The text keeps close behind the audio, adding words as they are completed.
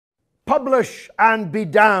"Publish and be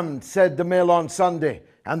damned," said the Mail on Sunday,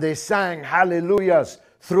 and they sang hallelujahs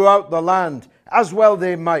throughout the land, as well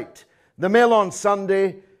they might. The Mail on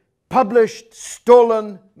Sunday published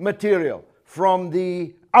stolen material from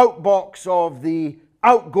the outbox of the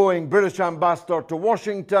outgoing British ambassador to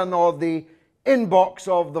Washington or the inbox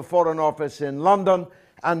of the Foreign Office in London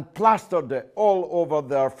and plastered it all over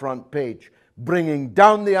their front page, bringing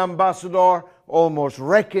down the ambassador, almost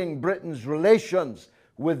wrecking Britain's relations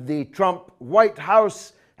with the Trump White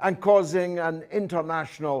House and causing an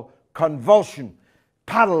international convulsion,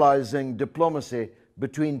 paralyzing diplomacy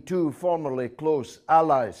between two formerly close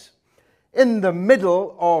allies. In the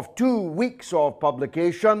middle of 2 weeks of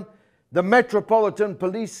publication, the Metropolitan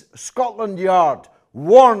Police Scotland Yard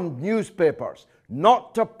warned newspapers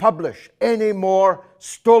not to publish any more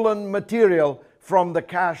stolen material from the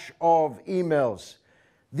cache of emails.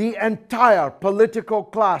 The entire political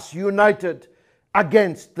class united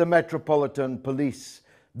against the Metropolitan Police.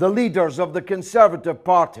 The leaders of the Conservative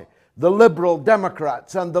Party, the Liberal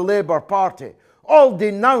Democrats and the Labour Party all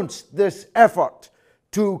denounced this effort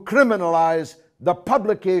to criminalise the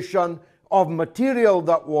publication of material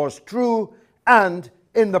that was true and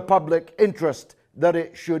in the public interest that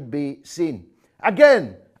it should be seen.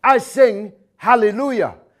 Again, I sing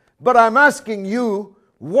hallelujah, but I'm asking you,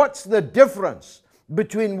 what's the difference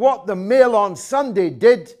between what the Mail on Sunday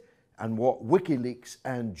did and what WikiLeaks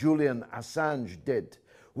and Julian Assange did?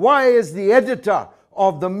 Why is the editor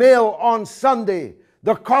of the Mail on Sunday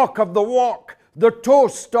the cock of the walk, the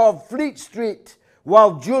toast of Fleet Street,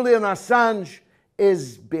 while Julian Assange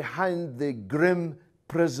is behind the grim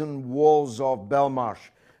prison walls of Belmarsh,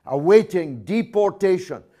 awaiting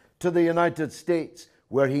deportation to the United States,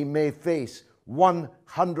 where he may face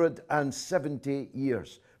 170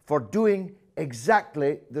 years for doing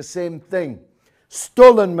exactly the same thing?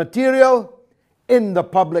 Stolen material in the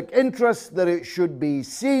public interest that it should be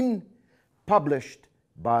seen, published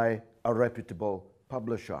by a reputable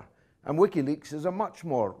publisher. And WikiLeaks is a much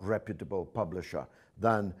more reputable publisher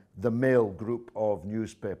than the Mail group of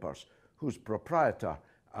newspapers, whose proprietor,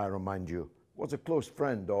 I remind you, was a close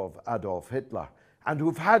friend of Adolf Hitler, and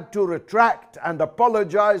who've had to retract and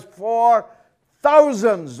apologize for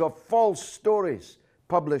thousands of false stories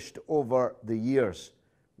published over the years.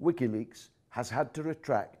 WikiLeaks has had to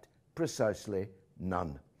retract precisely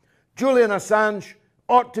none. Julian Assange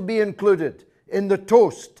ought to be included in the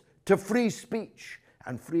toast to free speech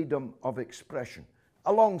and freedom of expression,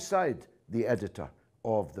 alongside the editor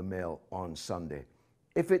of the Mail on Sunday.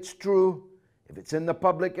 If it's true, if it's in the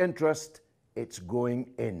public interest, it's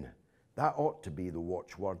going in. That ought to be the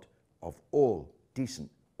watchword of all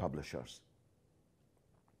decent publishers.